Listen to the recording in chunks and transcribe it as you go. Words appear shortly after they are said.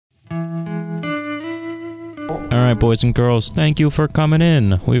Alright, boys and girls, thank you for coming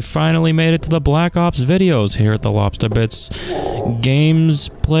in. We've finally made it to the Black Ops videos here at the Lobster Bits Games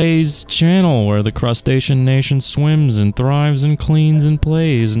Plays channel, where the Crustacean Nation swims and thrives and cleans and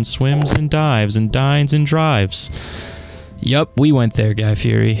plays and swims and dives and dines and drives. Yup, we went there, Guy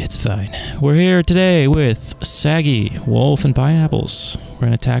Fury. It's fine. We're here today with Saggy, Wolf, and Pineapples. We're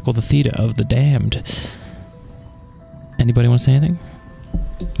gonna tackle the Theta of the Damned. Anybody want to say anything?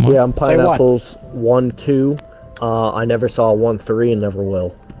 Yeah, I'm Pineapples 1-2. I never saw 1-3 and never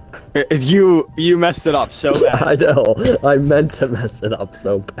will. You messed it up so bad. I know. I meant to mess it up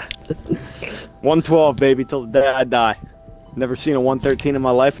so bad. 112, baby, till the day I die. Never seen a 113 in my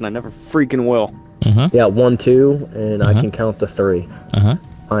life, and I never freaking will. Yeah, 1-2, and I can count to 3.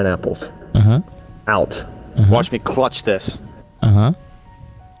 Pineapples. Out. Watch me clutch this. Alright,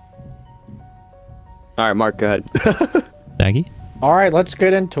 Mark, go ahead. Saggy? Alright, let's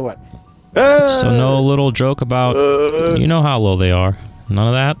get into it. So no little joke about, you know how low they are. None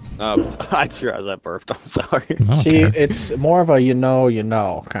of that? I sure as I burped, I'm sorry. See, it's more of a you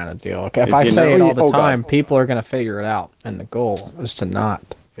know kind of deal. Okay, if I say it all the time, people are going to figure it out. And the goal is to not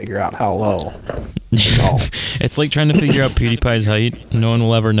figure out how low they go. It's like trying to figure out PewDiePie's height. No one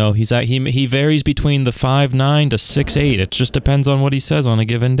will ever know. He varies between the 5'9" to 6'8". It just depends on what he says on a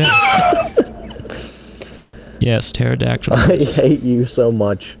given day. Yes, pterodactyl. I hate you so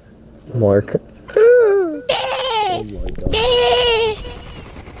much, Mark. Oh my God.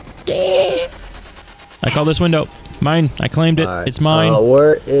 I call this window mine. I claimed it. Right. It's mine.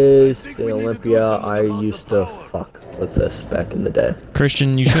 Where is the Olympia I used to fuck with this back in the day?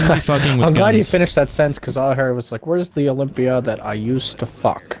 Christian, you shouldn't be fucking with I'm glad you guns. finished that sentence because all I heard was like, "Where's the Olympia that I used to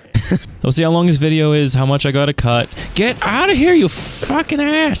fuck?" We'll see how long this video is, how much I gotta cut. Get out of here, you fucking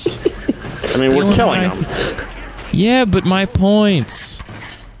ass! I mean, we're killing them. Yeah, but my points.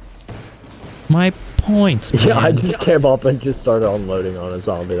 My points, man. Yeah, I just came up and just started unloading on a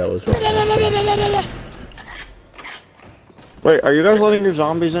zombie that was wrong. Wait, are you guys letting your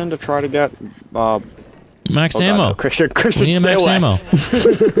zombies in to try to get, max ammo. No. Christian, We need a max ammo.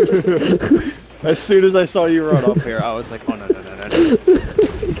 As soon as I saw you run up here, I was like, oh no.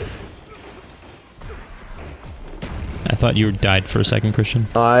 I thought you died for a second, Christian.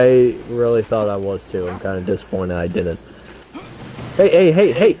 I really thought I was too. I'm kind of disappointed I didn't. Hey!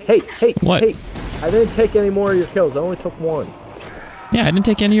 What? Hey! I didn't take any more of your kills. I only took 1. Yeah, I didn't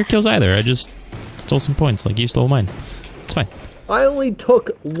take any of your kills either. I just stole some points, like you stole mine. It's fine. I only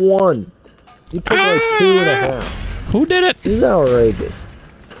took 1. You took like 2.5. Who did it? This is outrageous.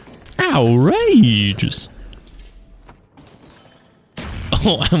 Outrageous.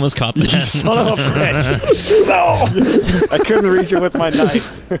 Oh, I almost caught that. Son of a bitch! No! I couldn't reach it with my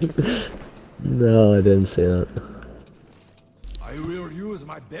knife. No, I didn't see that. I will use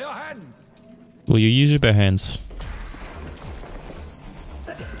my bare hands. Will you use your bare hands?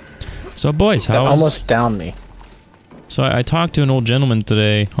 So, boys, That how's... almost downed me. So I talked to an old gentleman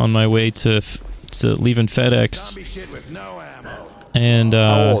today on my way to leaving FedEx, Zombie shit with no ammo. and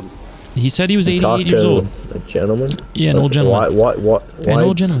How old? he said he was You 88 talked years to old. a gentleman? Yeah, an old gentleman. Why, An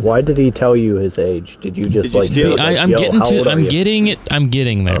old gentleman. why did he tell you his age? Did you just Did you like... steal be it? like, I'm "Yo, getting how old to. are I'm you?" getting it. I'm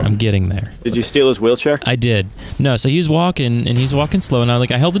getting there. I'm getting there. Did you steal his wheelchair? I did. No, so he was walking, and he's walking slow, and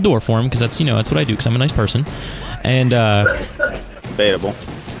I held the door for him because that's that's what I do because I'm a nice person, and Debatable.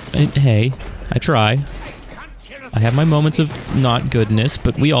 hey, I try. I have my moments of not goodness,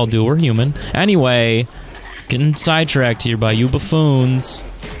 but we all do. We're human. Anyway, getting sidetracked here by you buffoons.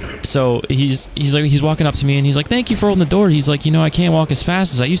 So he's walking up to me and he's like, "Thank you for holding the door." He's like, "I can't walk as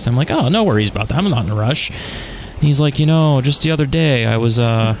fast as I used to." I'm like, "Oh, no worries about that. I'm not in a rush." And he's like, "Just the other day I was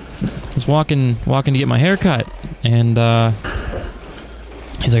walking to get my hair cut, and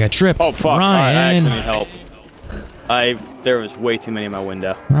he's like, I tripped." Oh fuck! Ryan. I actually need help. There was way too many in my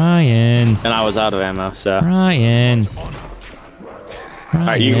window. Ryan. And I was out of ammo, so. Ryan.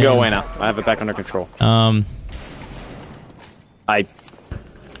 Alright, you can go away now. I have it back under control. I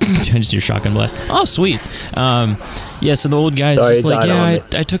just your shotgun blast. Oh, sweet. Yeah, so the old guy's Sorry, just like, died yeah, on me.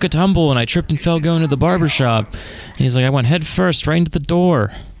 I took a tumble and I tripped and fell going to the barber shop. He's like, I went head first right into the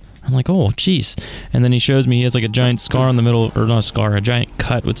door. I'm like, oh, jeez. And then he shows me he has like a giant scar in the middle, or not a scar, a giant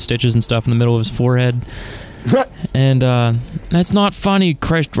cut with stitches and stuff in the middle of his forehead. And that's not funny,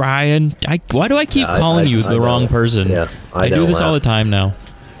 Ryan. Why do I keep calling you the wrong person? Yeah, I do this all the time now.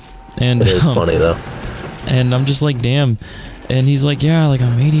 And It is funny though. And I'm just like, damn. And he's like, yeah, like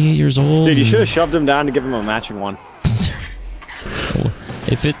I'm 88 years old. Dude, you should have shoved him down to give him a matching one.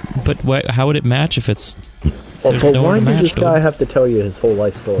 How would it match if it's... But why does this guy have to tell you his whole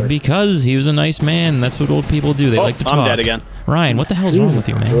life story? Because he was a nice man. That's what old people do. They like to talk. I'm dead again. Ryan, what the hell's wrong with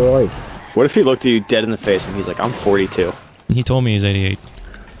you, man? Christ. What if he looked at you dead in the face and he's like, I'm 42? He told me he's 88.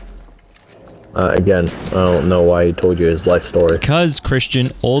 Again, I don't know why he told you his life story. Because,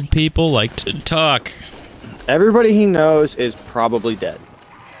 Christian, old people like to talk. Everybody he knows is probably dead.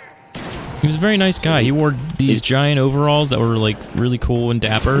 He was a very nice guy. He wore these giant overalls that were, like, really cool and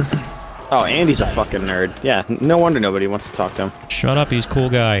dapper. Oh, Andy's a fucking nerd. Yeah, no wonder nobody wants to talk to him. Shut up, he's a cool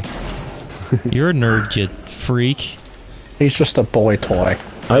guy. You're a nerd, you freak. He's just a boy toy.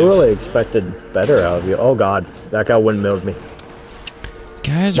 I really expected better out of you. Oh god, that guy windmilled me.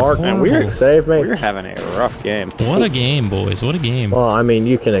 Guys Mark, are horrible. man, save me. We're having a rough game. What a game, boys. What a game. Well, I mean,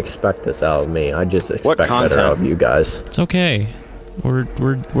 you can expect this out of me. I just expect better out of you guys. It's okay. We're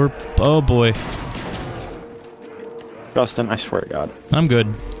oh boy. Justin, I swear to God. I'm good.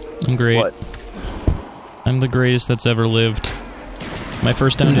 I'm great. What? I'm the greatest that's ever lived. My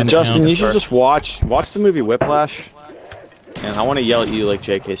first down didn't Justin, count. you should just watch the movie Whiplash. And I want to yell at you like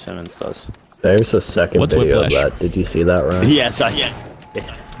J.K. Simmons does. There's a second What's video Whiplash? of that. Did you see that, Ryan? Yes,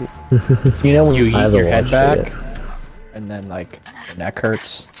 You know when you eat haven't your head watched back, it and then like your neck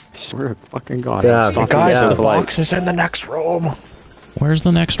hurts. I swear to fucking God. Yeah, Stop the being Guys, so the polite. box is in the next room. Where's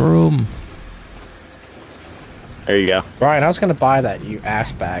the next room? There you go. Brian, I was gonna buy that, you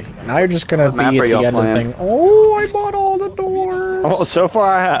ass bag. Now you're just gonna map be are at y'all the end of the playing? thing. Oh, I bought all the doors. Well, so far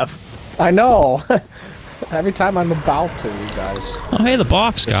I have. I know. Every time I'm about to, you guys. Oh, hey, the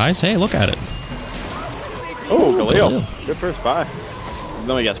box, guys. Hey, look at it. Oh, Galil. Galil. Good first buy.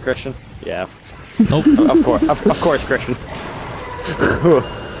 Let me guess, Christian? Yeah. Nope. Of course, Christian.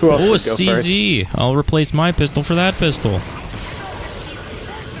 Who else Oh, a should go CZ. I'll replace my pistol for that pistol.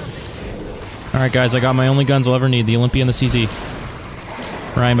 Alright, guys, I got my only guns I'll ever need. The Olympia and the CZ.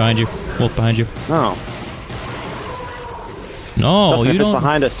 Ryan behind you. Wolf behind you. first? No. No, Justin, you if it's don't...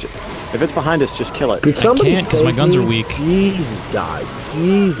 behind us, if it's behind us, just kill it. Could somebody can't 'cause my save guns me? are weak. Jesus, guys.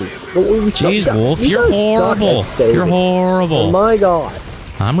 Jesus. Jeez, Wolf, you're guys suck horrible. at saving. You're horrible. Oh my god.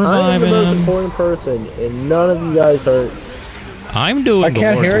 I'm I'm the reviving most him. important person, and none of you guys are... I'm doing I the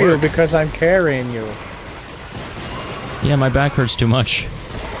can't Lord's hear you work. because I'm carrying you. Yeah, my back hurts too much.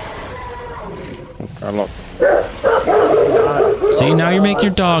 See, now you're making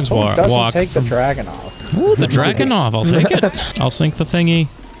your dogs Doesn't walk. take the dragon off. Ooh, the Dragonov, I'll take it. I'll sink the thingy.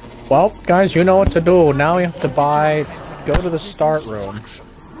 Well, guys, you know what to do. Now we have to go to the start room,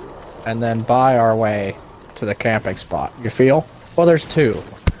 and then buy our way to the camping spot. You feel? Well, there's two.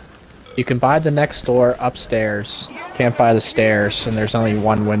 You can buy the next door upstairs. Can't buy the stairs, and there's only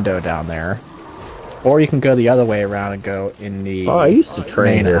one window down there. Or you can go the other way around and go in the Oh, I used to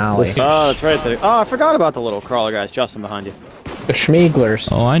train main here. alley. Oh, that's right. Oh, I forgot about the little crawler guys. Justin behind you. The Schmieglers.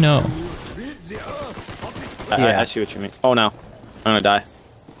 Oh, I know. I see what you mean. Oh no, I'm gonna die.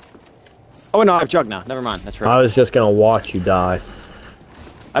 Oh no, I have Juggernaut. Never mind. That's right. I was just gonna watch you die.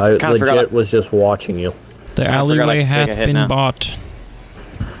 I kind of legit forgot. was just watching you. The I forgot I alleyway could take hath a hit been now. bought.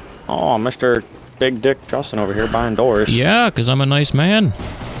 Oh, Mr. Big Dick Justin over here buying doors. Yeah, because I'm a nice man.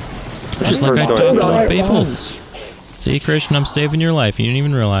 Just like I first door. talk Right about people. ones. See, Christian, I'm saving your life. You didn't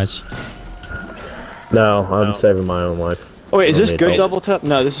even realize. No, I'm saving my own life. Oh wait, is this Only good adults. double tap?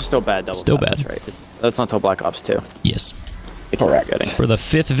 No, this is still bad double Still tap. bad. That's right. That's not till Black Ops 2. Yes. Correct. Getting. For the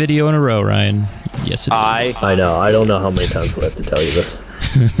 5th video in a row, Ryan. Yes, it is. I know. I don't know how many times we have to tell you this.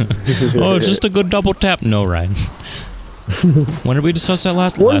 Oh, it's just a good double tap. No, Ryan. When did we discuss that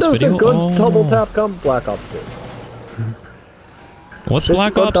last When does video? a good Oh. double tap come? Black Ops 2. What's Just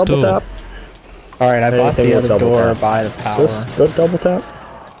Black a good Ops double 2? tap. Alright, I bought Anything the with other double door tap. by the power. Just good double tap.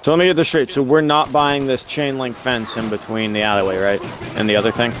 So let me get this straight. So we're not buying this chain link fence in between the alleyway, right? And the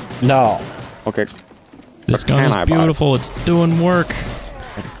other thing. No. Okay. This Or gun can is I buy it? beautiful. It's doing work.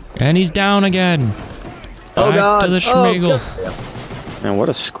 And he's down again. Oh Back god. to the Oh, Schmiegel. God. Man, what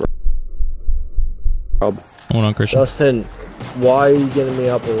a scrub. Hold on, Christian. Justin, why are you getting me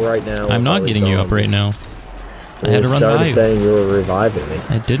up right now? I'm not getting you up right now. I had to run by you. saying you were reviving me.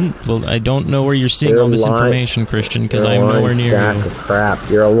 I didn't. Well, I don't know where you're seeing You're all this lying. information, Christian, because You're I a am lying nowhere near sack you. of crap.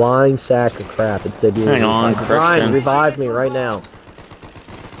 You're a lying sack of crap. It said you were Hang on, reviving. Brian, Christian. revive me right now.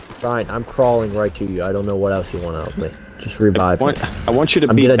 Brian, I'm crawling right to you. I don't know what else you want out of me. Just revive me. I want you to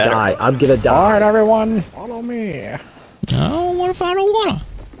I'm be gonna better. die. I'm gonna die. Alright, everyone, follow me. Oh, what if I don't wanna?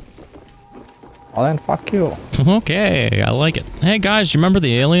 Well then, fuck you. Okay, I like it. Hey guys, you remember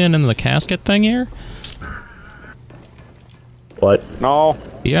the alien in the casket thing here? What? No.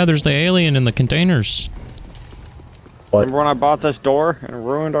 Yeah, there's the alien in the containers. What? Remember when I bought this door and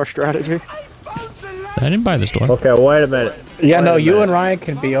ruined our strategy? I didn't buy this door. Okay, wait a minute. Yeah, Wait no, a you minute. and Ryan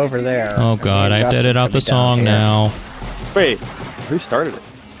can be over there. Oh god, I have to edit out the song now. Wait, who started it?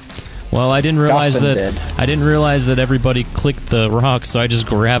 Well, I didn't realize Justin that. did. I didn't realize that everybody clicked the rock, so I just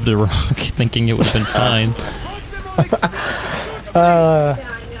grabbed a rock, thinking it would have been fine.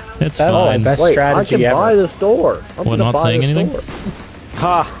 It's That's fine. my best Wait, strategy I can ever. buy this door. I'm What, gonna not buy saying this anything? door.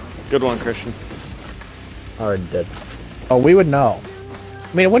 Ha! Good one, Christian. I already did. Oh, we would know.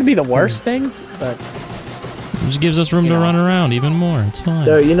 I mean, it wouldn't be the worst thing, but It just gives us room to know. run around even more. It's fine.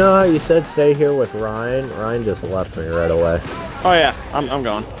 So, you know how you said stay here with Ryan? Ryan just left me right away. Oh yeah, I'm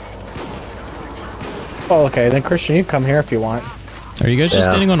going. oh, okay. Then Christian, you come here if you want. Are you guys just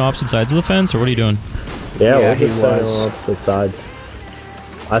Yeah. standing on opposite sides of the fence, or what are you doing? Yeah, Yeah, we're he just standing was. on opposite sides.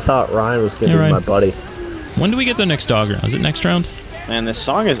 I thought Ryan was gonna Yeah, be Ryan. my buddy. When do we get the next dog round? Is it next round? Man, this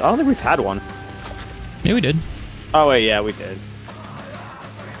song is. I don't think we've had one. Yeah, we did. Oh wait, yeah, we did.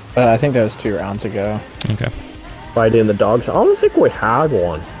 I think that was 2 rounds ago. Okay. Fighting the dogs. I don't think we had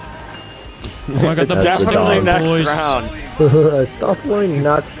one. Oh, I got the That's plastic Definitely dog. dog, next boys. round. It's definitely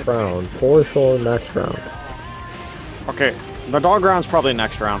next round. For sure next round. Okay, the dog round's probably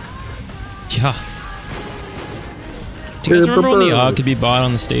next round. Yeah. Do you guys remember when the Og could be bought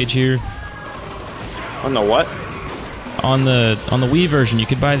on the stage here? On the what? On the Wii version, you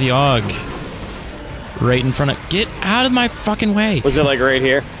could buy the Og right in front of. Get out of my fucking way! Was it like right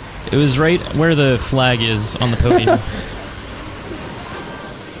here? It was right where the flag is on the podium.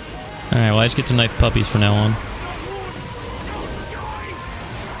 Alright, well, I just get to knife puppies from now on.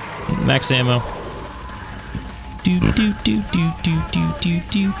 Max ammo. Do do do do do do do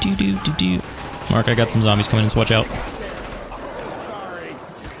do do do do do. Mark, I got some zombies coming in, so watch out.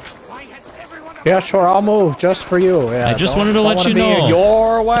 Yeah, sure. I'll move just for you. Yeah, I just don't- wanted to don't let wanna you be in know.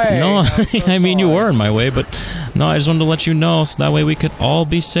 your way. No, I mean, you were in my way, but no, I just wanted to let you know so that way we could all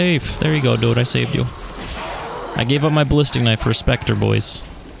be safe. There you go, dude. I saved you. I gave up my ballistic knife for a Spectre, boys.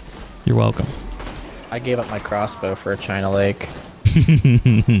 You're welcome. I gave up my crossbow for a China Lake.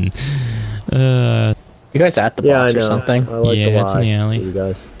 You guys at the Yeah, I box or know. something? I like Yeah, to it's in lie the alley. to you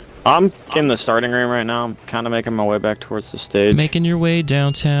guys. I'm in the starting room right now. I'm kind of making my way back towards the stage. Making your way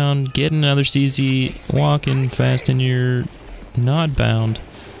downtown, getting another CZ, walking fast, and you're not bound.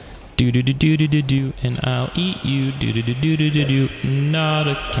 Do do do do do do do, and I'll eat you. Do do do do do do do. Not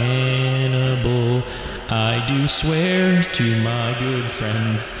a cannibal. I do swear to my good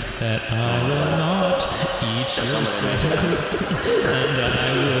friends that I will not eat your souls, and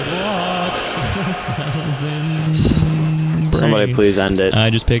I will watch 1,000 Somebody brains. please end it. I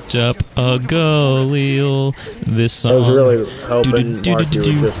just picked up a Galil. This song. I was really hoping Mark, you would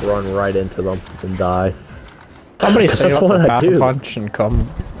Do-do-do-do-do. just run right into them and die. Somebody That's save up what the I pack do. a punch and come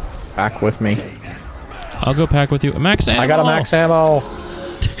back with me. I'll go pack with you. Max ammo. I got a max ammo.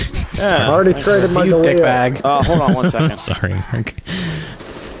 I already traded my You Galil. dickbag. Hold on one second. Sorry, Mark.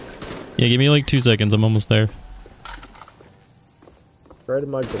 Yeah, give me like 2 seconds. I'm almost there. Traded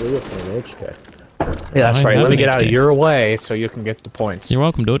my Galil for an HK. Yeah, that's I right. have Let me an get out of HK. your way so you can get the points. You're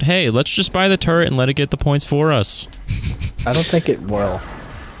welcome, dude. Hey, let's just buy the turret and let it get the points for us. I don't think it will.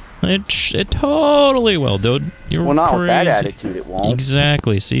 It totally will, dude. You're Well, not crazy. with that attitude, it won't.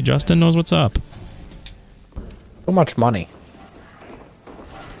 Exactly. See, Justin knows what's up. Too much money.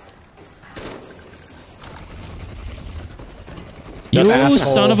 You asshole.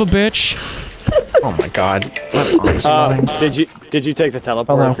 son of a bitch. Oh my god. That's awesome. Did you take the teleporter,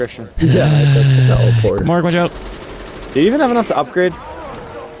 Hello. Christian? Yeah, I took the teleporter. Mark, watch out. Do you even have enough to upgrade?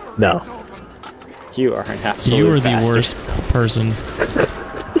 No. You are an absolute You are the bastard. worst person.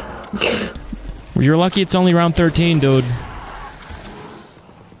 You're lucky it's only round 13, dude.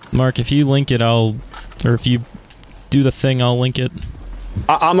 Mark, if you link it, or if you do the thing, I'll link it.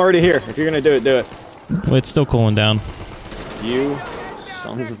 I'm already here. If you're gonna do it, do it. Well, it's still cooling down. You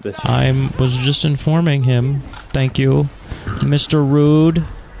sons of bitches. I was just informing him. Thank you, Mr. Rude.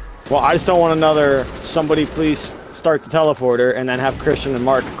 Well, I just don't want another somebody please start the teleporter and then have Christian and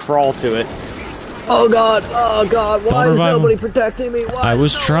Mark crawl to it. Oh god, why is revive him. nobody protecting me? Why I is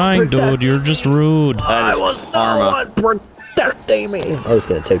was no one trying, dude. protecting You're just rude. That I is was karma. no one protecting me. I was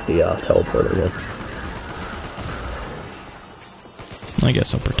gonna take the teleporter again. I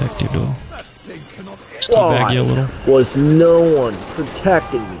guess I'll protect you, dude. Just Why teabag you a little. was no one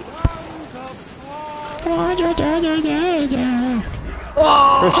protecting me? Why is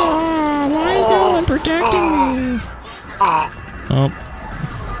no one protecting me? Oh.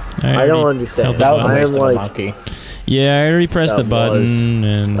 I don't already understand. held the That was a button. I waste am of a like- monkey. Yeah, I already pressed the That button,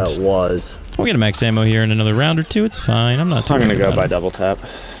 and That was. we'll get a max ammo here in another round or two. It's fine. I'm not too I'm gonna worried go about by it. double tap.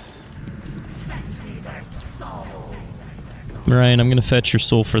 Ryan, I'm gonna fetch your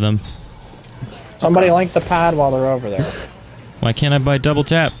soul for them. Somebody link the pad while they're over there. Why can't I buy double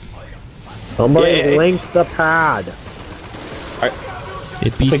tap? Somebody Yeah. link the pad.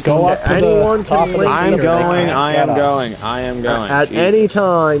 It be We go up to Anyone the top can of the link I'm the going, path. I am going, I am going. At Jesus. any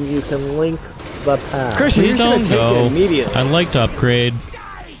time, you can link the path. Christian, Please you're gonna don't take go. it immediately. I'd like to upgrade.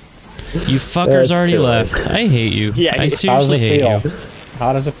 You fuckers That's already too late. left. I hate you. Yeah, I he- How does seriously it hate feel? you.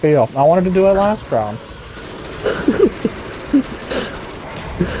 How does it feel? I wanted to do it last round.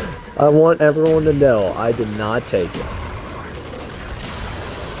 I want everyone to know I did not take it.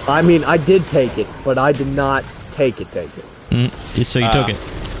 I mean, I did take it, but I did not take it. So you took it.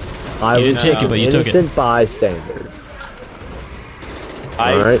 I You didn't was take just it, but an you took it. innocent bystander.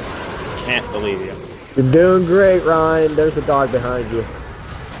 I Alright? can't believe you. You're doing great, Ryan. There's a dog behind you.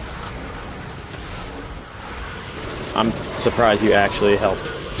 I'm surprised you actually helped.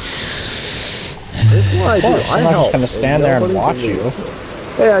 This is what I do. I'm I not just help. gonna stand there and watch you.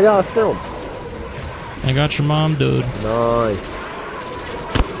 Hey, I got a film. I got your mom, dude. Nice.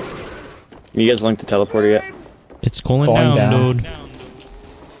 You guys linked the teleporter yet? It's cooling Going down, down. dude.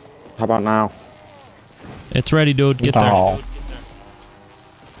 How about now? It's ready, dude. Get there. Oh,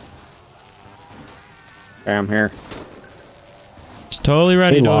 Okay, I'm here. It's totally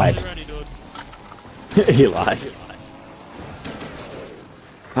ready, he dude. lied. He lied.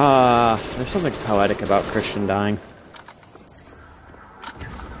 There's something poetic about Christian dying.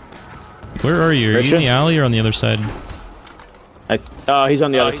 Where are you? Are you in Christian? the alley or on the other side? He's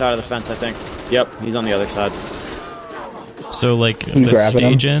on the other side of the fence, I think. Yep, he's on the other side. So, like, You the grabbing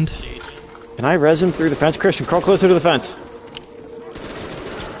him? stage end? Can I res him through the fence? Christian, crawl closer to the fence.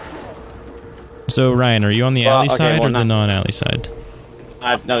 So, Ryan, are you on the alley okay, side well, or the not- non-alley side?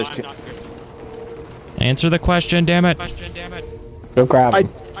 No, there's two. Answer the question, damn it. Go grab him.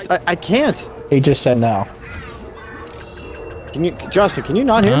 I can't. He just said no. Can you, Justin? Can you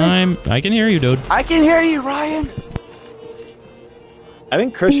not hear me? I can hear you, dude. I can hear you, Ryan. I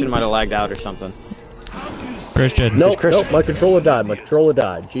think Christian might have lagged out or something. Christian. Nope, Christian. nope, my controller died. My controller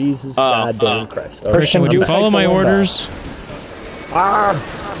died. Jesus goddamn Christ. Okay. Christian, would you I'm follow my pulling down. orders?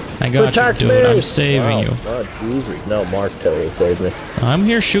 Ah! I got Protect you, dude. me! I'm saving you. Oh, Jesus. No, Mark totally saved me. I'm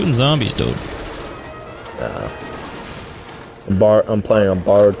here shooting zombies, dude. I'm playing on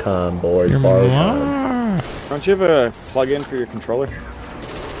borrowed time, boys. Your Borrowed time. mom. Don't you have a plug-in for your controller?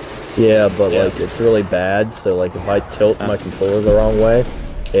 Yeah, but like it's really bad. So like if I tilt my controller the wrong way,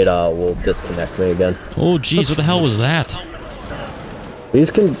 it will disconnect me again. Oh, jeez, what the hell was that?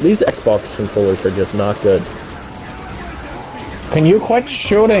 These Xbox controllers are just not good. Can you quit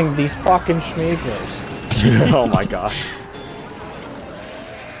shooting these fucking schmeagers? Oh my gosh.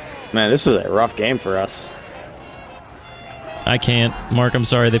 Man, this is a rough game for us. I can't. Mark, I'm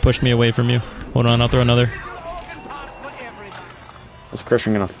sorry. They pushed me away from you. Hold on, I'll throw another. Is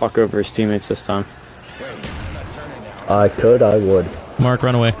Christian gonna fuck over his teammates this time? I would. Mark,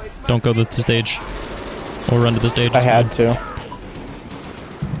 run away. Don't go to the stage. Or run to the stage. I it's had fine. to.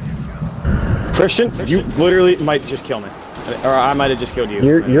 Christian, you literally might just kill me. Or I might have just killed you.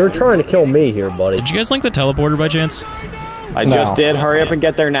 You're trying to kill me here, buddy. Did you guys link the teleporter by chance? I No. just did. Hurry up and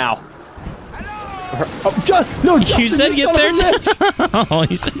get there now. No, You said get there now. Oh,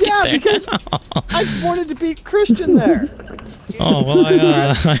 you said Yeah, get there. because I wanted to beat Christian there. Oh, well,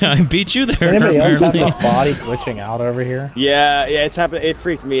 I beat you there. Anybody else have apparently. his body glitching out over here? Yeah, it's happened. It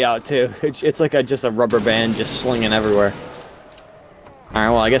freaked me out too. It's like just a rubber band just slinging everywhere. All right,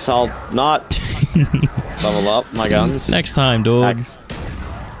 well, I guess I'll not level up my guns. Next time, dude.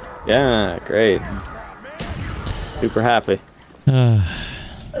 Yeah, great. Super happy.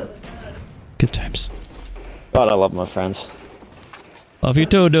 Good times. God, I love my friends. Love you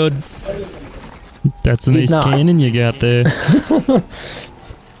too, dude. That's a He's nice not. cannon you got there.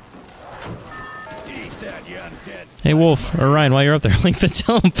 Hey, Wolf, or Ryan, while you're up there, link the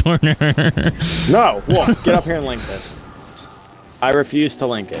teleporter. No, Wolf, get up here and link this. I refuse to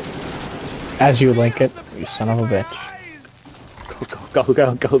link it. As you link it, you son of a bitch. Go, go,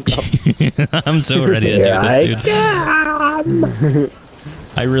 go, go, go. I'm so ready to do this, dude.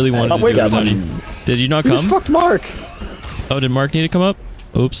 I really wanted to wait, do it. buddy. Did you not You just come? fucked Mark. Oh, did Mark need to come up?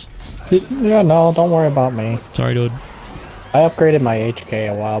 Oops. Yeah, no, don't worry about me. Sorry, dude. I upgraded my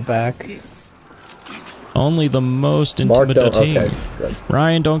HK a while back. Only the most Mark don't. intimidating. Okay, good.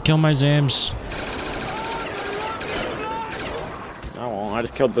 Ryan, don't kill my Zams. I won't. I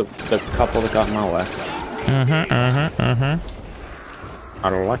just killed the couple that got in my way. I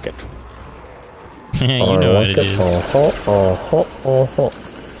don't like it. You know what it is.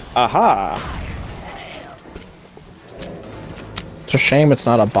 Aha! It's a shame it's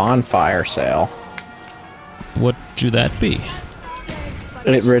not a bonfire sale. What should that be?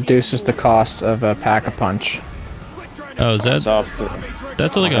 It reduces the cost of a pack-a-punch. Oh, is that... So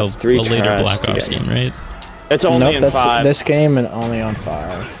That's like a have three later trash Black to Ops get. game, right? It's only in 5. This game and only on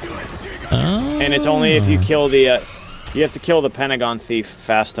 5. Oh. And it's only if you kill the, you have to kill the Pentagon Thief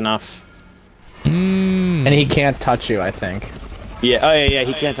fast enough. Mm. And he can't touch you, I think. Yeah, oh yeah,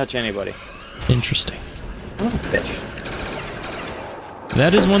 he can't touch anybody. Interesting. Oh, bitch.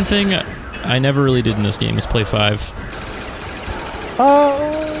 That is one thing I never really did in this game, is play 5.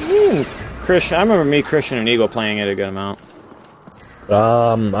 Christian, I remember me, Christian, and Eagle playing it a good amount.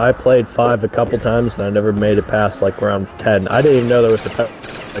 I played 5 a couple times and I never made it past like round 10. I didn't even know there was a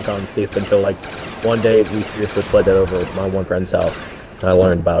Pentagon Thief until like one day we seriously played it over at my one friend's house. And I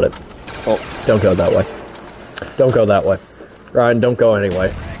learned about it. Oh, don't go that way. Don't go that way. Ryan, don't go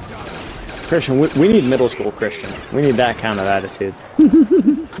anyway. Christian, we need middle school Christian. We need that kind of attitude.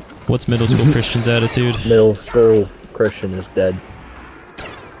 What's middle school Christian's attitude? Middle school Christian is dead.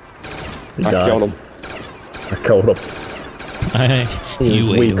 He died. Killed him. I killed him.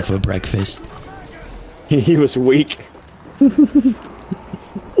 You ate him for breakfast. He was weak.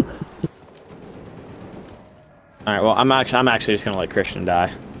 Alright, well, I'm actually just gonna let Christian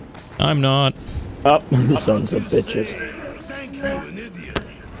die. I'm not. Oh. Sons of bitches.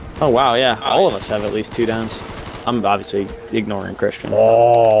 Oh, wow, yeah. All of us have at least 2 downs. I'm obviously ignoring Christian.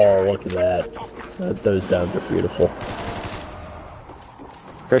 Oh, look at that. Those downs are beautiful.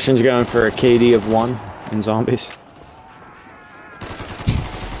 Christian's going for a KD of 1 in zombies.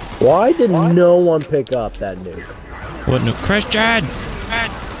 Why did no one pick up that nuke? What no? Christian!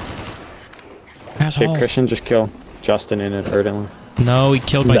 Asshole. Did Christian just kill Justin inadvertently? No, he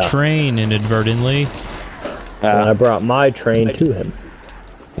killed my train inadvertently. And I brought my train to him.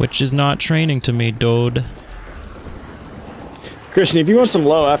 Which is not training to me, dude. Christian, if you want some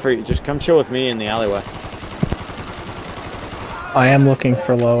low effort, just come chill with me in the alleyway. I am looking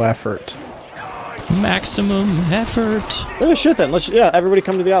for low effort. Maximum effort. Oh shit then, everybody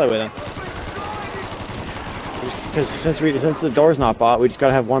come to the alleyway then. Because since the door's not bought, we just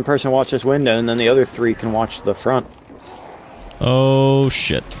gotta have one person watch this window and then the other 3 can watch the front. Oh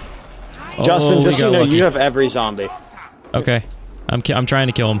shit. Justin, just so you know, you have every zombie. Okay. I'm trying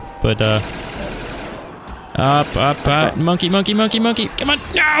to kill him, but monkey, come on,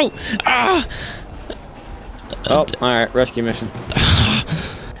 no! Ah! Oh, alright, rescue mission.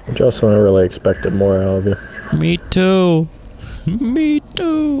 Justin, I really expected more out of you. Me too. Me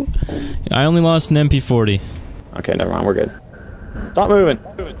too. I only lost an MP40. Okay, never mind, we're good. Stop moving.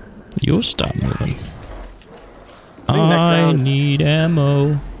 You stop moving. I need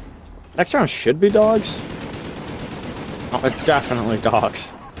ammo. Next round should be dogs. Oh, definitely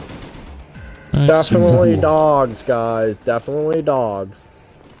dogs. Definitely dogs, guys. Definitely dogs.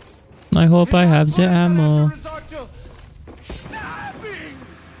 I hope I have the ammo.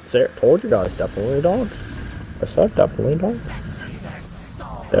 Told you guys, definitely dogs. I said definitely dogs.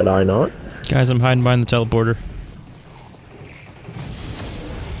 Did I not? Guys, I'm hiding behind the teleporter.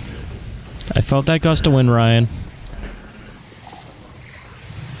 I felt that gust of wind, Ryan.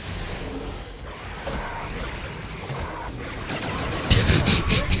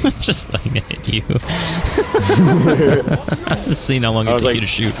 I'm just letting it hit you. I'm just seeing how long it takes you to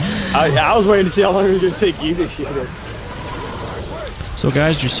shoot. I was waiting to see how long it was going to take you to shoot it. So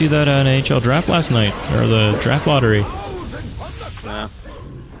guys, did you see that NHL draft last night? Or the draft lottery? Yeah.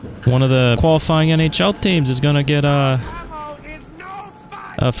 One of the qualifying NHL teams is going to get a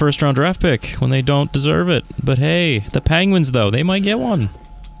first-round draft pick when they don't deserve it. But hey, the Penguins, though, they might get one.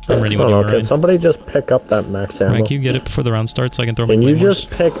 I'm ready when you are. Can somebody just pick up that max ammo? Ryan, can you get it before the round starts so I can throw my Can you claymores?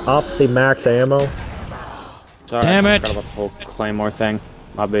 just pick up the max ammo? Sorry, damn I it! forgot about the whole Claymore thing.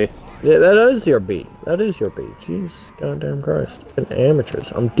 My B. Yeah, that is your beat. That is your beat. Jeez, goddamn Christ. And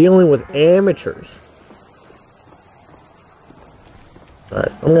amateurs. I'm dealing with amateurs.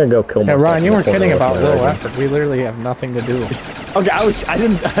 Alright, I'm gonna go kill myself. Yeah, Ryan, you weren't kidding about low effort. We literally have nothing to do. Okay, I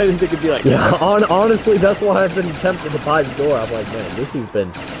didn't think it'd be like yeah, this. honestly, that's why I've been tempted to buy the door. I'm like, man, this has been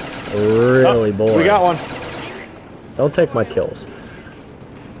really boring. We got one. Don't take my kills.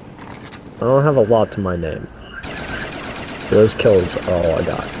 I don't have a lot to my name. Those kills are all I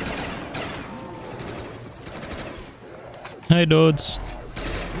got. Hey, dudes.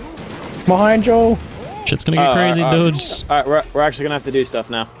 Behind Joe. Shit's gonna get crazy, dudes. Alright, we're actually gonna have to do stuff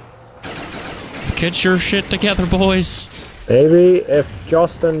now. Get your shit together, boys. Maybe if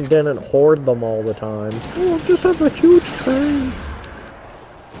Justin didn't hoard them all the time, we'll just have a huge train.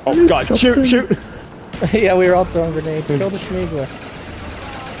 Oh god, Justin. shoot! Yeah, we were all throwing grenades. Kill the Schmiegler.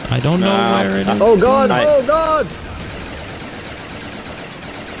 I don't know where it is. Oh god, oh god!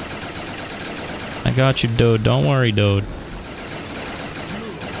 I got you, dude. Don't worry, dude.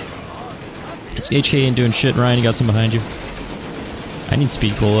 This HK ain't doing shit. Ryan, you got some behind you. I need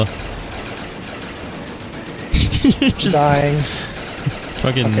speed cola. Just dying.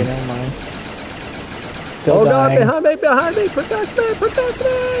 fucking. Okay, never mind. Still Oh dying. god, behind me! Protect me! Protect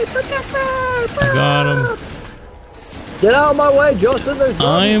me! Protect me! I got him. Get out of my way, Justin! There's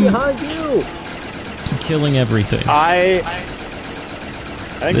zombies behind you! Killing everything. I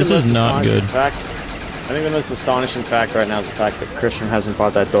think This the is most not astonishing good. Fact, I think the most astonishing fact right now is the fact that Christian hasn't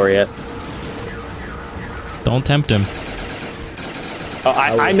bought that door yet. Don't tempt him. Oh,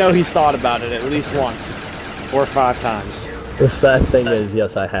 I know he's thought about it at least once. Or 5 times. The sad thing is,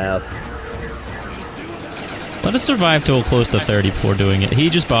 yes, I have. Let us survive till close to 30 before doing it. He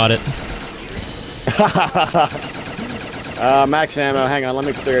just bought it. Max ammo, hang on, let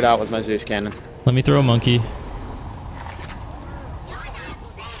me clear it out with my Zeus cannon. Let me throw a monkey.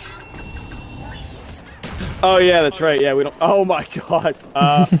 Oh yeah, that's right, yeah, we don't- oh my god.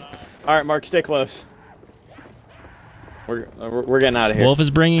 Alright, Mark, stay close. We're getting out of here. Wolf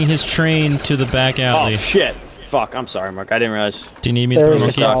is bringing his train to the back alley. Oh shit! Fuck, I'm sorry, Mark, I didn't realize. Do you need me to throw a There's a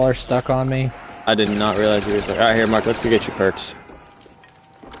monkey? dollar stuck on me. I did not realize you were stuck. Alright, here, Mark, let's go get your perks.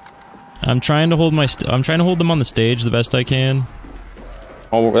 I'm trying to hold I'm trying to hold them on the stage the best I can.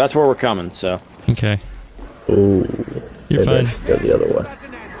 Oh, that's where we're coming, so. Okay. Ooh. You're Maybe I fine. should go the other way.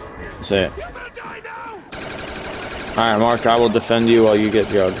 Say it. Alright, Mark, I will defend you while you get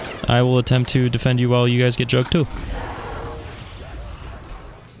drugged. I will attempt to defend you while you guys get drugged too.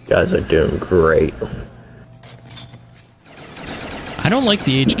 You guys are doing great. I don't like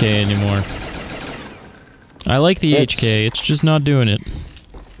the HK anymore. I like the HK, it's just not doing it.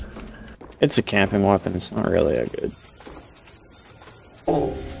 It's a camping weapon, it's not really a good.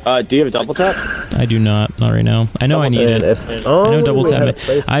 Do you have a double tap? I do not right now. I know I need And it. if I know double we had a tap.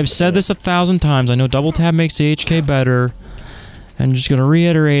 place- I've said this 1,000 times. I know double tap makes the HK better. I'm just gonna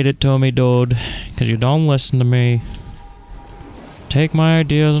reiterate it, Tommy dude, because you don't listen to me. Take my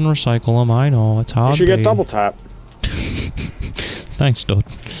ideas and recycle them. I know it's hard. You should get double tap. Thanks, dude.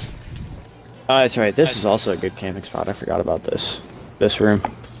 That's right, this is also a good camping spot. I forgot about this. This room.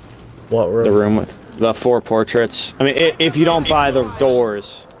 What room? The room with the 4 portraits. I mean, if you don't buy the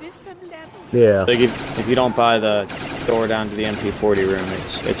doors. Yeah. Like if you don't buy the door down to the MP40 room,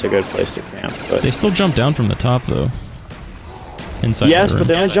 it's a good place to camp. But They still jump down from the top though. Inside yes, the room.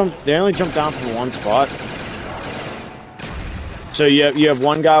 but they only jump down from one spot. So you have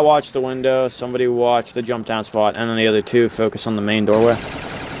one guy watch the window, somebody watch the jump down spot, and then the other 2 focus on the main doorway.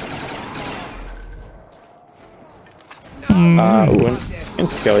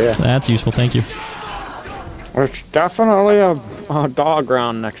 Insta-kill, yeah. That's useful, thank you. It's definitely a dog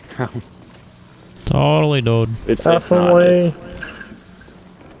round next round. Totally, dude. It's Definitely.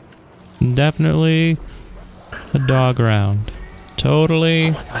 Definitely a dog round.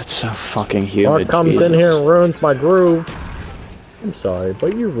 Totally. That's so fucking humid. Mark comes Jesus. in here and ruins my groove. I'm sorry,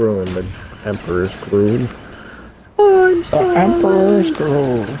 but you ruined the Emperor's groove. I'm sorry. Emperor's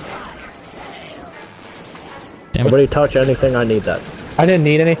Grove. Damn it. Nobody touch anything, I need that. I didn't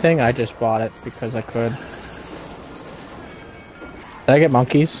need anything, I just bought it because I could. Did I get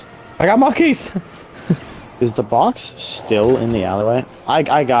monkeys? I got monkeys! Is the box still in the alleyway? I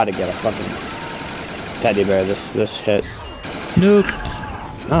gotta get a fucking teddy bear this hit. Nuke.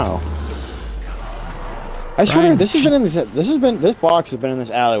 No. I swear Ryan. this box has been in this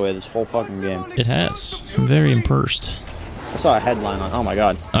alleyway this whole fucking game. It has. I'm very immersed. I saw a headline on. Oh my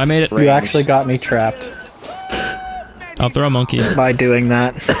god. I made it. You actually got me trapped I'll throw a monkey. by doing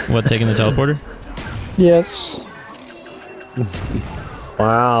that. What, taking the teleporter? Yes.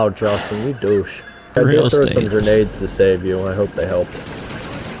 Wow, Justin, you douche. I Real just threw estate. some grenades to save you. I hope they helped.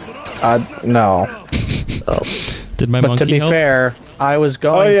 No. Oh. Did my But monkey to be help? fair, I was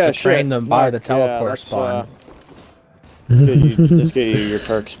going to train them by Mark, the teleport let's, spawn. let's get you your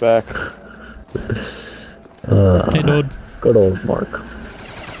perks back. Hey, dude. Good old Mark.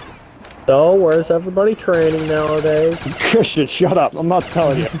 So, where's everybody training nowadays? Christian, shut up. I'm not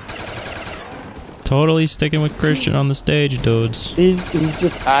telling you. Totally sticking with Christian on the stage, dudes. He's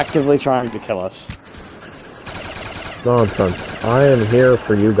just actively trying to kill us. Nonsense. I am here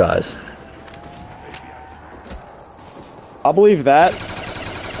for you guys. I'll believe that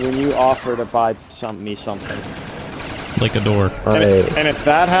when you offer to buy me something. Like a door. And if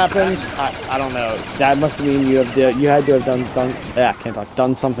that happens, I don't know. That must mean you had to have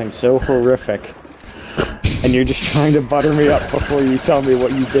done something so horrific, and you're just trying to butter me up before you tell me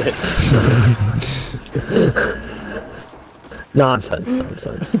what you did.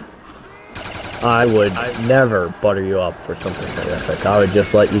 Nonsense. I would never butter you up for something horrific. I would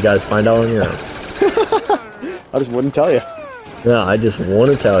just let you guys find out on your own. I just wouldn't tell you. Yeah, I just want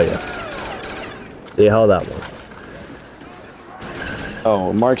to tell you. See how that went.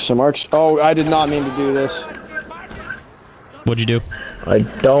 Oh, Mark's. Oh, I did not mean to do this. What'd you do? I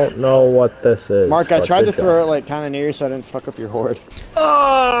don't know what this is. Mark, I but tried to good throw it job. like kind of near you so I didn't fuck up your horde.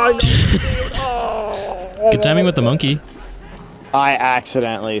 Oh, Good timing with the monkey. I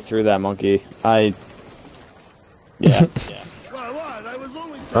accidentally threw that monkey. Yeah. Yeah.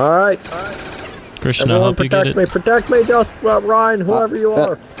 All right. Christian, I'll Everyone help you get it. protect me, just Ryan, whoever you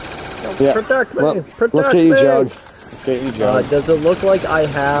are. Yeah. Protect me, protect Let's get you, me. Jug. Let's get you, Jug. Does it look like I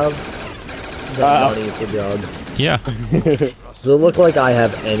have the money for Jug? Yeah. Does it look like I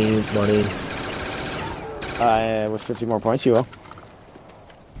have any money? With 50 more points, you will.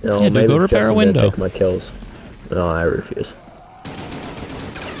 No, Yeah, dude, maybe go repair a Justin window. didn't take my kills. No, I refuse.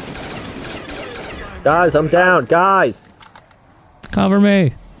 Guys, I'm down. Guys. Cover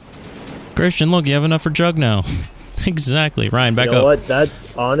me. Christian, look, you have enough for Jug now. Exactly. Ryan, back You know up. what?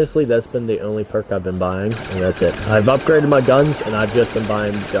 That's honestly, that's been the only perk I've been buying, and that's it. I've upgraded my guns, and I've just been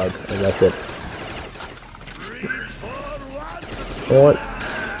buying Jug, and that's it. You know what?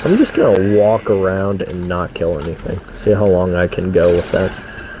 I'm just gonna walk around and not kill anything. See how long I can go with that.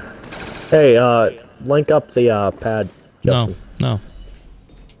 Hey, link up the pad, Justin. No.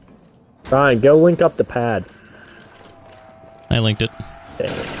 Ryan, go link up the pad. I linked it. Dang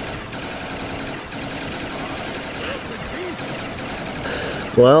it.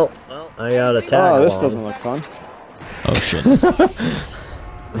 Well, I got a tag. Oh, this along. doesn't look fun. Oh, shit.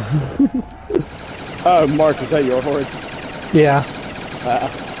 Oh, Mark, is that your horde? Yeah.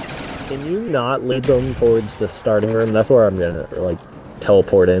 Can you not lead them towards the starting room? That's where I'm gonna, like,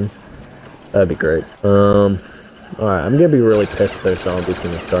 teleport in. That'd be great. Alright, I'm gonna be really pissed if there's zombies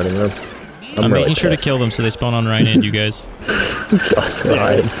in the starting room. I'm really making sure to pissed. kill them so they spawn on Ryan and you guys. Just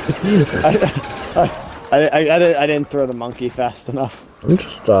Ryan. I didn't throw the monkey fast enough. I'm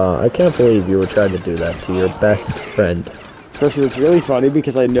just, I can't believe you were trying to do that to your best friend. First, it's really funny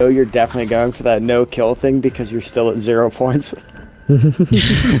because I know you're definitely going for that no kill thing because you're still at 0 points.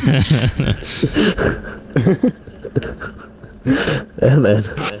 Yeah, man.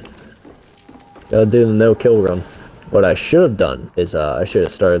 Gotta do the no kill run. What I should have done is, I should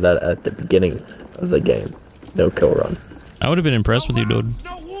have started that at the beginning of the game. No kill run. I would have been impressed with you, dude.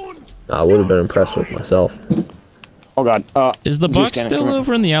 I would have been impressed with myself. Oh god. Is the Zeus box cannon, still come here.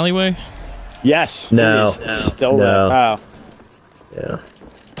 over in the alleyway? Yes. No. It is still No. there. Oh. Yeah.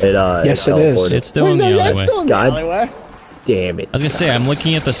 It, Yes, it is. teleported. It's still in the Wait, no, alleyway. that's still in the God. alleyway. Damn it. I was gonna say, I'm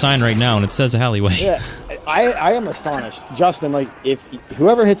looking at the sign right now and it says alleyway. Yeah. I am astonished. Justin, like, if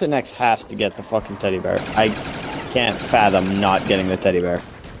whoever hits it next has to get the fucking teddy bear. I can't fathom not getting the teddy bear.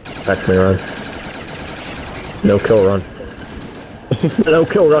 Back me run. No kill run. No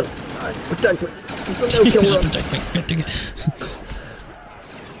kill run. Alright, protect me. It's a no kill run.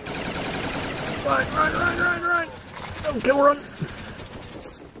 Run. No kill run.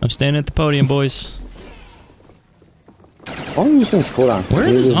 I'm standing at the podium, boys. How long does this thing's cooldown? Where are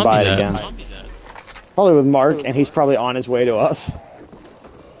We the just buy zombies it at? again. Probably with Mark, and he's probably on his way to us.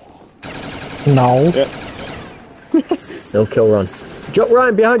 No. Yep. No kill run.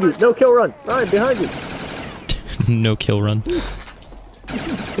 Ryan, behind you. No kill run. Ryan, behind you. No kill run.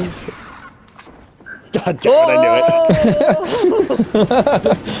 God damn it, I knew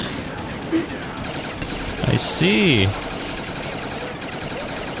it. I see.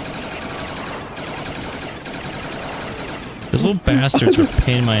 Those little bastards were a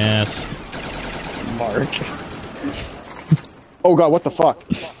pain in my ass. Mark. Oh god, what the fuck?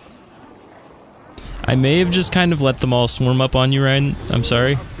 I may have just kind of let them all swarm up on you, Ryan. I'm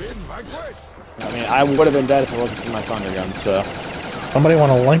sorry. I mean, I would have been dead if it wasn't for my thunder gun, so... Somebody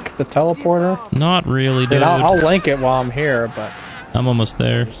want to link the teleporter? Not really, dude. I'll link it while I'm here, but... I'm almost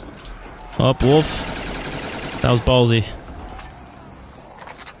there. Oh, wolf. That was ballsy.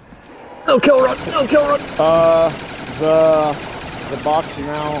 No kill run. No kill run. The box is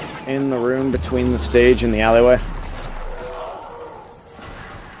now in the room between the stage and the alleyway.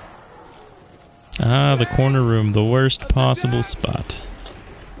 Ah, the corner room. The worst possible spot.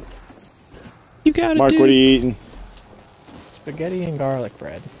 You got it, Mark, dude. what are you eating? Spaghetti and garlic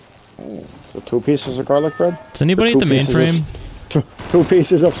bread. So 2 pieces of garlic bread? Does anybody at the Two pieces of- mainframe? 2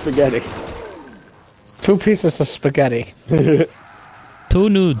 pieces of spaghetti. 2 pieces of spaghetti. 2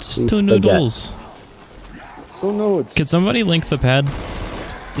 nudes. 2 spaghetti. noodles. Who knows? Could somebody link the pad?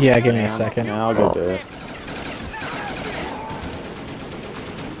 Yeah, give me a second. Yeah, I'll go do it.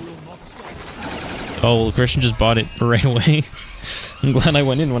 Oh, well, Christian just bought it right away. I'm glad I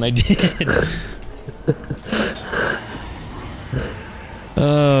went in when I did.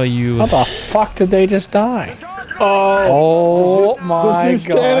 Oh, you... How the fuck did they just die? Oh, Oh my Zeus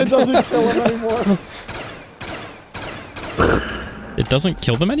cannon god. doesn't kill him anymore. It doesn't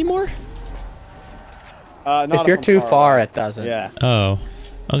kill them anymore? Not If you're I'm too far, away. it doesn't. Yeah. Oh.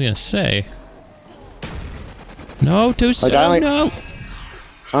 I was gonna say. No, too soon, no!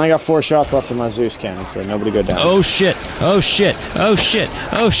 I only got 4 shots left in my Zeus cannon, so nobody go down. Oh shit! Oh shit! Oh shit!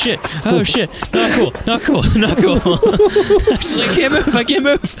 Oh shit! Oh shit! Not cool! Not cool! Not cool! I can't move! I can't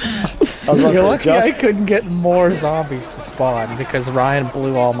move! I was about You're to lucky say, I couldn't get more zombies to spawn because Ryan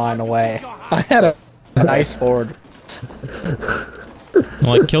blew all mine away. I had a nice horde.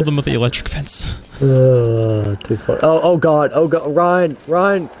 Well, I killed them with the electric fence. Too far. Oh god, Ryan!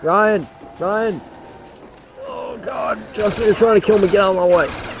 Oh god, Justin, you're trying to kill me, get out of my way.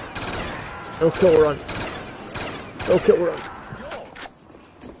 No kill run. No kill run.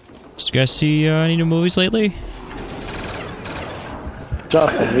 Did you guys see any new movies lately?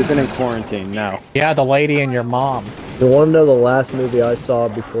 Justin, we've been in quarantine now. Yeah, the lady and your mom. You want to know the last movie I saw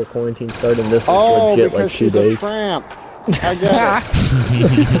before quarantine started? And this was legit like 2 she's days. a tramp. I get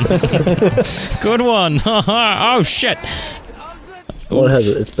it. Good one! Oh shit! What has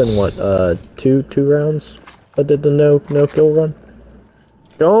it? It's been what? Two rounds. I did the no kill run.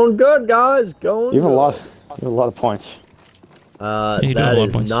 Going good, guys. Going. You have good. a lot of points. You do have a That lot of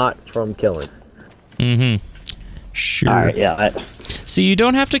is points. not from killing. Mm-hmm. Sure. Alright, yeah. See, you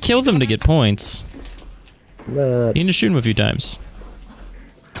don't have to kill them to get points. You need to shoot them a few times.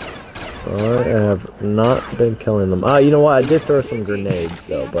 I have not been killing them. You know what? I did throw some grenades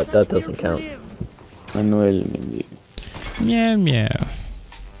though, but that doesn't count. Meow meow.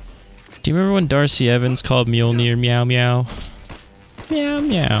 Do you remember when Darcy Evans called Mjolnir meow meow? Meow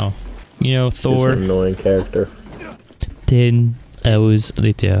meow. You know, He's Thor. an annoying character. 10 hours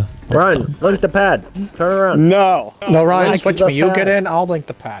later. Ryan, look at the pad. Turn around. No. No, Ryan, Link switch the me. You pad. get in, I'll link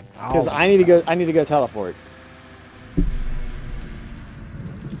the pad. Because I need to go teleport.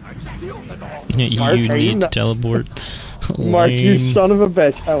 You Mark, are you need to not- teleport. Mark, you Lame. son of a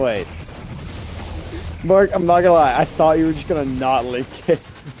bitch. Oh, wait. Mark, I'm not gonna lie. I thought you were just gonna not link it.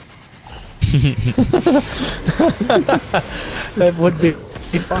 That would be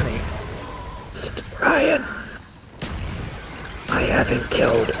funny. Ryan, I haven't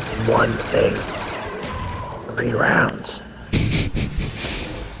killed one thing. 3 rounds.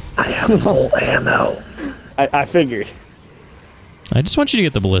 I have full ammo. I figured. I just want you to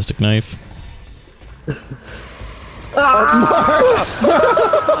get the ballistic knife.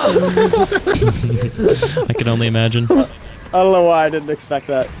 I can only imagine. I don't know why I didn't expect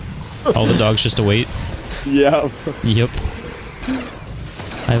that. All the dogs just await. Yeah. Yep.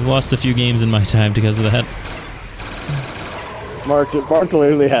 I've lost a few games in my time because of that. Mark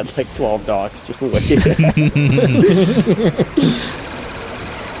literally had like 12 dogs just waiting.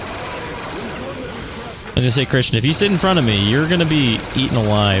 I was gonna say, Christian, if you sit in front of me, you're gonna be eaten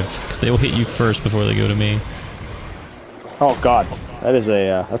alive because they will hit you first before they go to me. Oh god, that's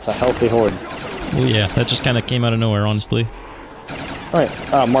a healthy horde. Well, yeah, that just kind of came out of nowhere, honestly. Alright,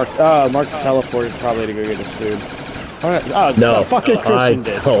 Mark teleported probably to go get his food. Alright, No, fucking I Christian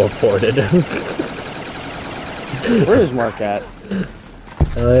did. teleported. Where is Mark at?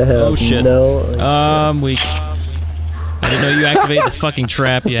 I have Oh, shit. no. Weak. I didn't know you activated the fucking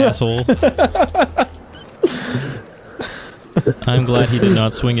trap, you asshole. I'm glad he did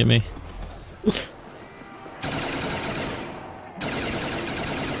not swing at me.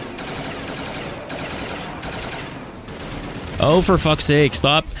 Oh, for fuck's sake,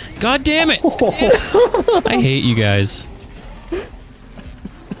 stop. God damn it! I hate you guys.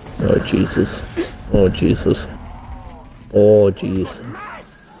 Oh Jesus. Oh Jesus. Oh jeez.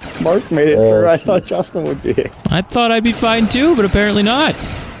 Mark made it through. I thought Justin would be. I thought I'd be fine too, but apparently not.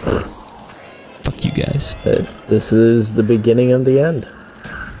 Fuck you guys. This is the beginning of the end.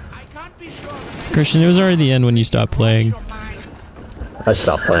 Christian, it was already the end when you stopped playing. I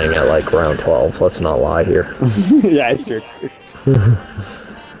stopped playing at like round 12. Let's not lie here. Yeah, it's true.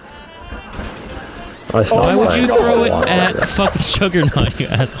 I stopped Why would playing you for a throw it while at ago. fucking Juggernaut, you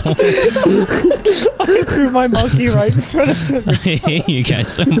asshole? I threw my monkey right in front of you. I hate you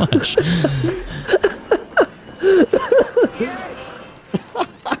guys so much.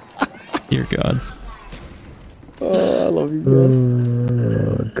 Dear God. Oh, I love you guys.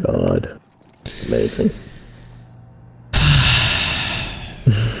 Oh God. Amazing.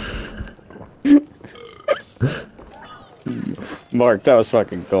 Mark, that was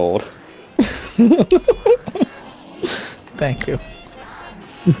fucking gold. Thank you.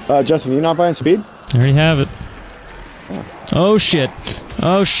 Justin, you not buying speed? I already have it. Oh shit.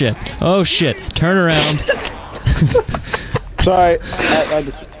 Oh shit. Oh shit. Turn around. Sorry, I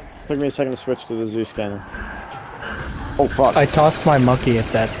just took me a second to switch to the Zeus cannon. Oh fuck. I tossed my monkey at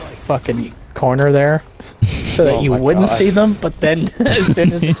that fucking corner there so that Oh you my wouldn't God. see them, but then as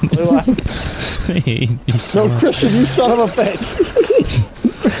soon as it flew up, Hey, you so No, much. Christian, you son of a bitch!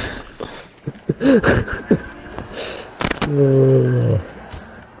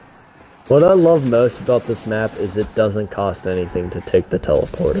 What I love most about this map is it doesn't cost anything to take the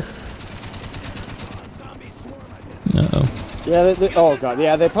teleporter. Uh-oh. Yeah, oh god,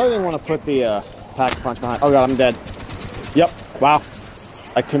 yeah, they probably didn't want to put the pack punch behind. Oh god, I'm dead. Yep, wow.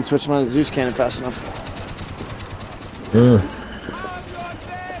 I couldn't switch my Zeus cannon fast enough.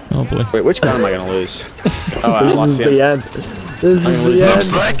 Oh boy. Wait, which gun am I gonna lose? Oh, I This lost is the the end. This is the Looks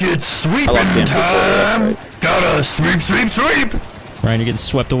end. like it's sweeping I lost the time. M4, Gotta sweep, sweep, sweep. Ryan, you're getting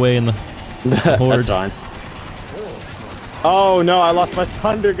swept away in the horde. That's fine. Oh no, I lost my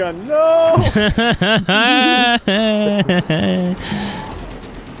thunder gun. No!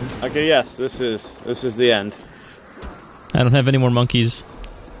 Okay, yes, this is the end. I don't have any more monkeys.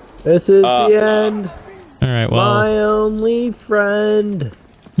 This is the end. Alright, well, My only friend.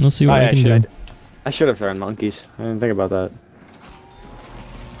 let's see what I can do. I should have thrown monkeys. I didn't think about that.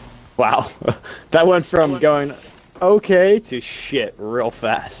 Wow. That went from going okay to shit real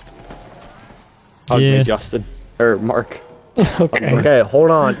fast. Hug Yeah. me, Justin. Or Mark. Okay. Okay, hold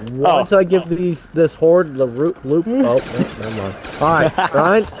on. Once I give this horde the loop. Oh, no, never mind. Alright,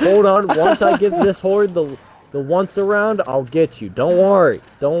 Ryan, hold on. Once I give this horde the once around, I'll get you. Don't worry.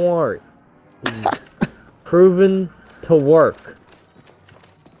 Don't worry. Proven to work.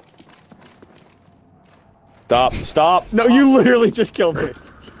 Stop. Stop. No, you literally just killed me.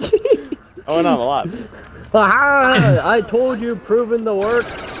 Oh, no, I'm alive. Aha! I told you, proven to work.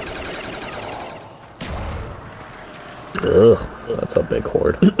 Ugh, that's a big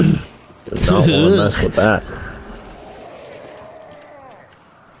horde. Do not want to mess with that.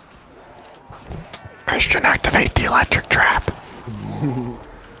 Christian, activate the electric trap.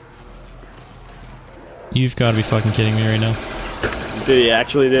 You've got to be fucking kidding me right now. Did he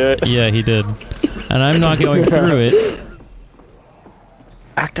actually do it? Yeah, he did. And I'm not going through it.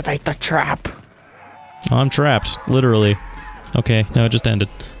 Activate the trap. Oh, I'm trapped, literally. Okay, no, it just ended.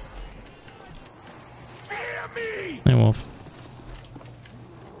 Hey, Wolf.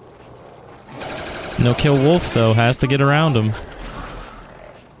 No kill Wolf, though. Has to get around him.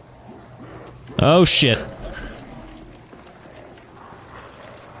 Oh, shit.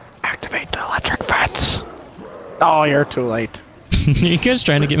 Activate the electric vents. Oh, you're too late. You guys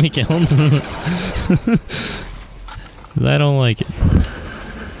trying to get me killed? 'Cause I don't like it.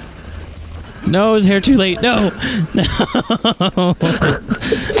 No, his hair too late. No! No!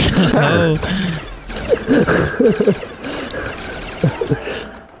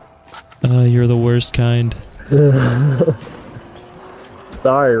 No. You're the worst kind.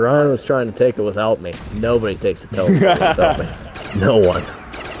 Sorry, Ryan was trying to take it without me. Nobody takes a teleport without me. No one.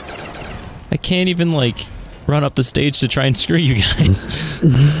 I can't even, like, run up the stage to try and screw you guys.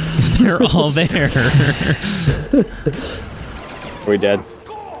 'Cause they're all there. We're dead.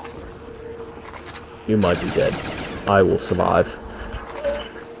 You might be dead. I will survive.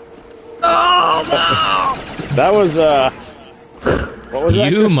 That was, what was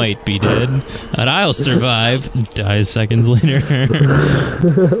that? You Christian? might be dead, and I'll survive. Dies seconds later.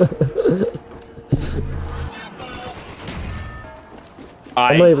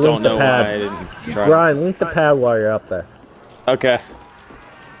 I Somebody link don't the know pad. why I didn't try. Ryan, link the pad while you're up there. Okay.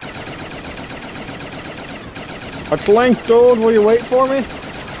 It's linked, dude. Will you wait for me?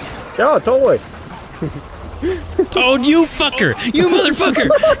 Yeah, totally. Oh, you fucker! You motherfucker!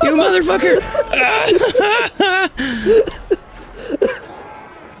 You motherfucker!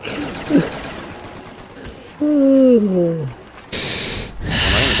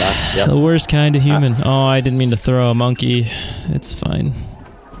 Yep. The worst kind of human. Oh, I didn't mean to throw a monkey. It's fine.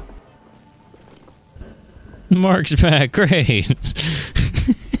 Mark's back. Great.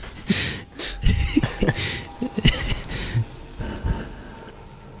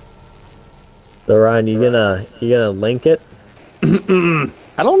 So Ryan, you gonna link it? I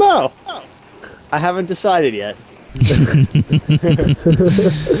don't know. I haven't decided yet.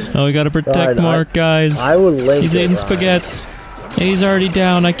 Oh, we gotta protect Alright, Mark, guys. I would link He's it, eating Ryan. spaghettis. He's already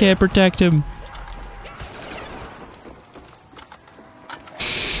down. I can't protect him.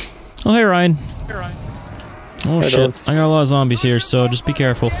 Oh, hey, Ryan. Oh, Hey, shit. dog. I got a lot of zombies here, so just be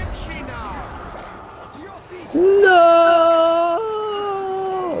careful. No!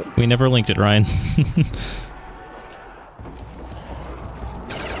 We never linked it, Ryan.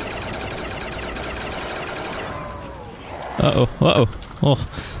 Uh-oh. Uh-oh. Oh.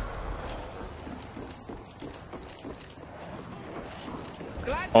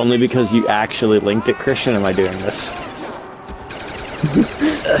 Only because you actually linked it, Christian, am I doing this?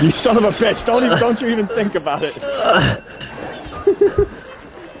 You son of a bitch! Don't you even think about it.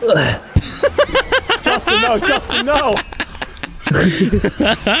 Justin, no!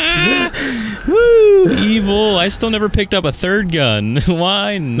 Woo! Evil. I still never picked up a third gun.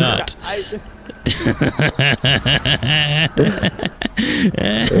 Why not? Ryan,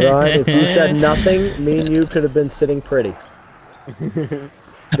 if you said nothing, me and you could have been sitting pretty.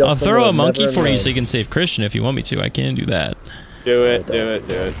 I'll throw a monkey for you known so you can save Christian if you want me to. I can do that. Do it, do it,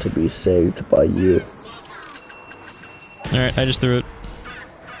 do it. to be saved by you. Alright, I just threw it.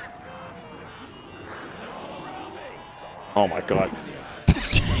 Oh my god.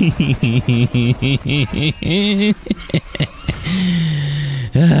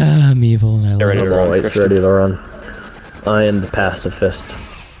 I'm evil and I love ready it. to I'm run, always Christian. ready to run. I am the pacifist.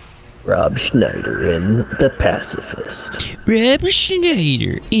 Rob Schneider in The Pacifist. Rob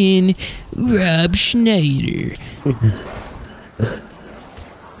Schneider in Rob Schneider.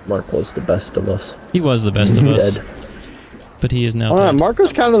 Mark was the best of us. He was the best of us, Dead. but he is now Oh, dead. Mark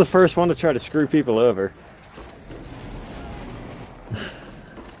was kind of the first one to try to screw people over.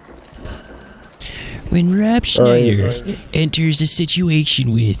 When Rob Schneider enters a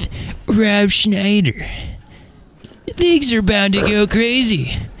situation with Rob Schneider, things are bound to go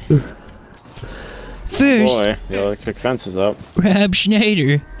crazy. First, Boy, the electric fence is up. Rob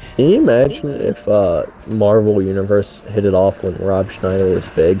Schneider. Can you imagine if Marvel Universe hit it off when Rob Schneider was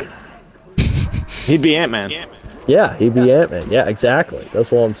big? He'd be Ant-Man. Yeah, he'd be Ant-Man. Yeah, exactly. That's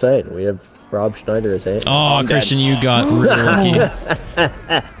what I'm saying. We have Rob Schneider as Ant-Man. Oh, I'm Christian, you got real lucky.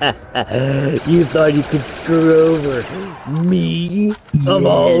 You thought you could screw over me, of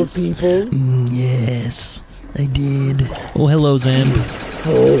all people? Yes, I did. Oh, hello, Zam.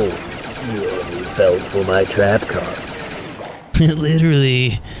 Oh, you only fell for my trap card.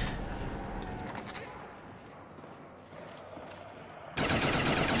 Literally.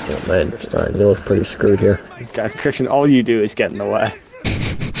 Oh man, Ryan, you look pretty screwed here. God, Christian, all you do is get in the way.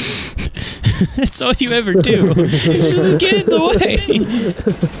 That's all you ever do. Just get in the way.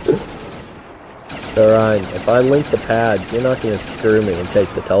 So Ryan, if I link the pads, you're not gonna screw me and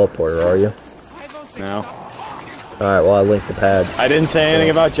take the teleporter, are you? No. Alright, well I linked the pads. I didn't say anything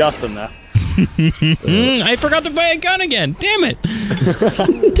about Justin, though. I forgot to buy a gun again. Damn it.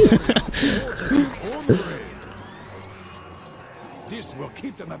 This will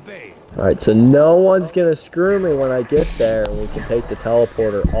keep them at bay. Alright, so no one's gonna screw me when I get there and we can take the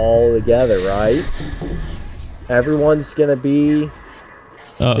teleporter all together, right? Everyone's gonna be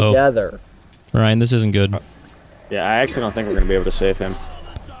Uh-oh. together. Ryan, this isn't good. Yeah, I actually don't think we're going to be able to save him.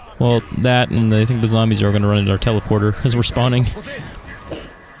 Well, that and I think the zombies are going to run into our teleporter as we're spawning.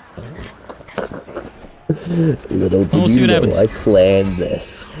 Little do We'll see you what know, happens. I planned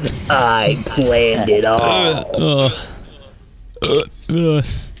this. I planned it all.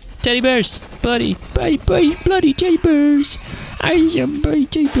 Teddy bears, buddy, bloody teddy bears. I am buddy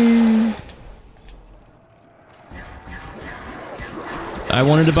teddy bear. I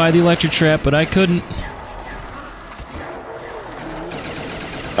wanted to buy the electric trap, but I couldn't.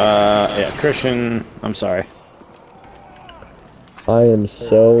 Yeah, Christian, I'm sorry. I am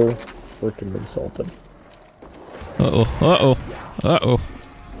so freaking insulted. Uh-oh, uh-oh, uh-oh.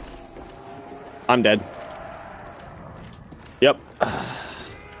 I'm dead. Yep.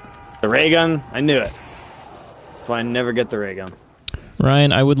 The ray gun, I knew it. That's why I never get the ray gun.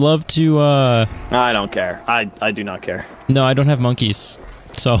 Ryan, I would love to, I don't care. I do not care. No, I don't have monkeys,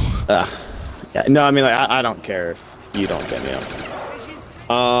 so... Yeah, no, I mean, like, I don't care if you don't get me up.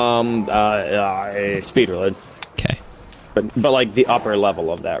 Speed reload. Okay. But like, the upper level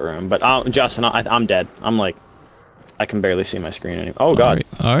of that room. But, Justin, I'm dead. I'm like, I can barely see my screen anymore. Oh, God.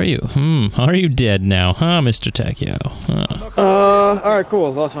 Are you? Are you dead now, huh, Mr. Takio? Huh. Alright,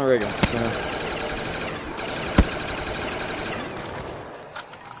 cool. Lost my ray gun.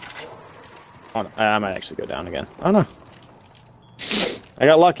 Oh, no. I might actually go down again. Oh, no. I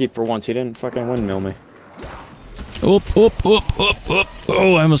got lucky for once. He didn't fucking windmill me. Oop.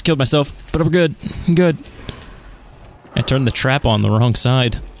 Oh, I almost killed myself, but I'm good. Good. I turned the trap on the wrong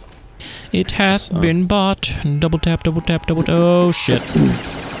side. It hath been bought. Double tap, double tap, double tap. Oh, shit.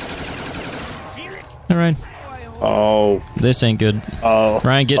 Alright. Oh. This ain't good. Oh.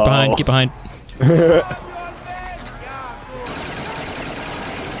 Ryan, get behind, get behind.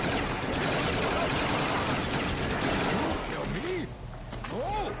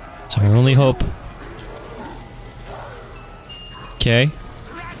 It's our only hope. Okay.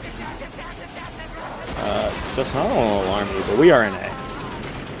 Just I don't want to alarm you, but we are in a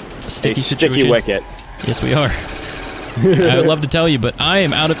Sticky sticky wicket. Yes, we are. I would love to tell you, but I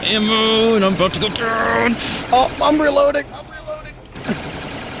am out of ammo and I'm about to go down. Oh, I'm reloading.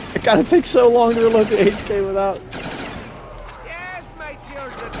 It gotta take so long to reload the HK without. Yes, my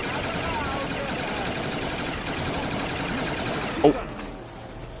children.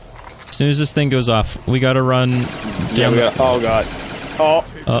 soon as this thing goes off, we gotta run Yeah, down. we got. Oh god. Oh.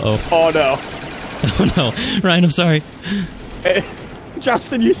 Uh-oh. Oh no. Oh no. Ryan, I'm sorry. Hey,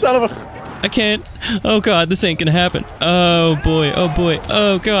 Justin, you son of a. I can't. Oh god, this ain't gonna happen. Oh boy, oh boy,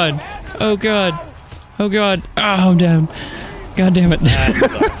 oh god, oh god, oh god, oh I'm down. God damn it.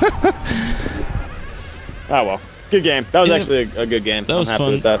 Oh well, good game. That was Yep. actually a good game. That was I'm happy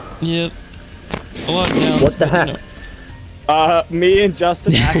fun. with that. Yep. A lot of downs. What the but, heck? you know. Me and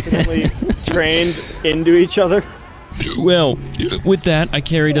Justin accidentally trained into each other. Well, with that, I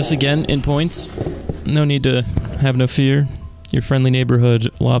carried us again in points. No need to have no fear. Your friendly neighborhood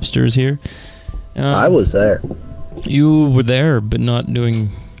lobsters here. I was there. You were there, but not doing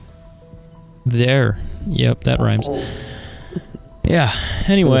there. Yep, that rhymes. Yeah.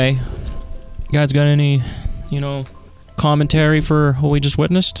 Anyway, guys, got any, commentary for what we just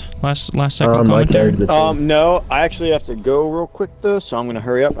witnessed? Last second I commentary. carried the team. No, I actually have to go real quick though, so I'm gonna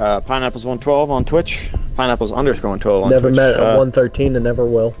hurry up. Pineapples112 on Twitch. Pineapples_112 on Never Twitch. met at 113 and never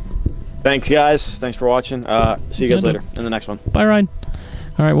will. Thanks, guys. Thanks for watching. See you guys later in the next one. Bye, Ryan.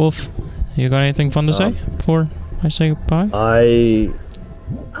 All right, Wolf. You got anything fun to say before I say bye? I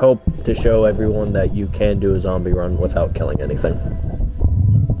hope to show everyone that you can do a zombie run without killing anything.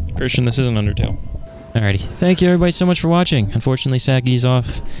 Christian, this isn't Undertale. Alrighty. Thank you, everybody, so much for watching. Unfortunately, Saggy's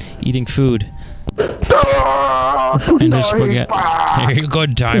off eating food. And his spaghetti. Here,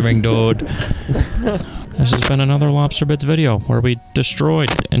 good timing, dude. This has been another Lobster Bits video where we destroyed,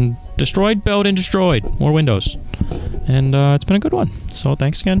 built, and destroyed more windows. And it's been a good one. So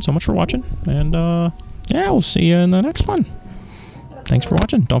thanks again so much for watching. And yeah, we'll see you in the next one. Thanks for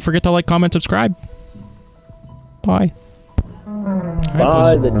watching. Don't forget to like, comment, subscribe. Bye. All right,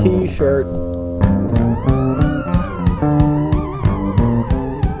 Buy boys. the t-shirt.